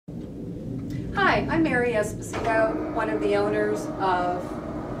Hi, I'm Mary Espositio, one of the owners of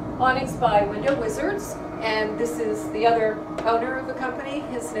Awnings by Window Wizards, and this is the other owner of the company.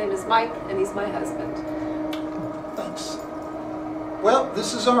 His name is Mike, and he's my husband. Thanks. Well,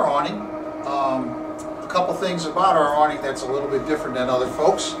 this is our awning. A couple things about our awning that's a little bit different than other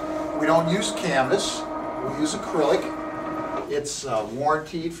folks. We don't use canvas, we use acrylic. It's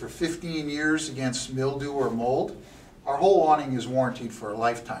warranted for 15 years against mildew or mold. Our whole awning is warranted for a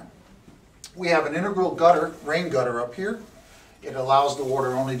lifetime. We have an integral gutter, rain gutter up here. It allows the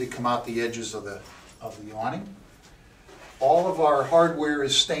water only to come out the edges of the awning. All of our hardware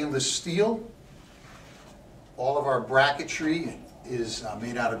is stainless steel. All of our bracketry is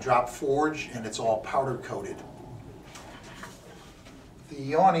made out of drop forge, and it's all powder coated.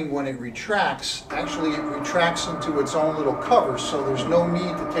 The awning, when it retracts, actually it retracts into its own little cover, so there's no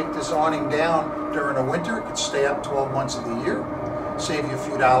need to take this awning down during the winter. It could stay up 12 months of the year, save you a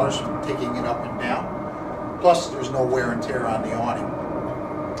few dollars from taking it up and down. Plus, there's no wear and tear on the awning.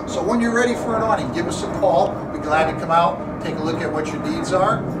 So when you're ready for an awning, give us a call. We'd be glad to come out, take a look at what your needs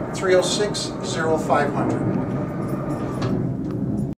are. 306-0500.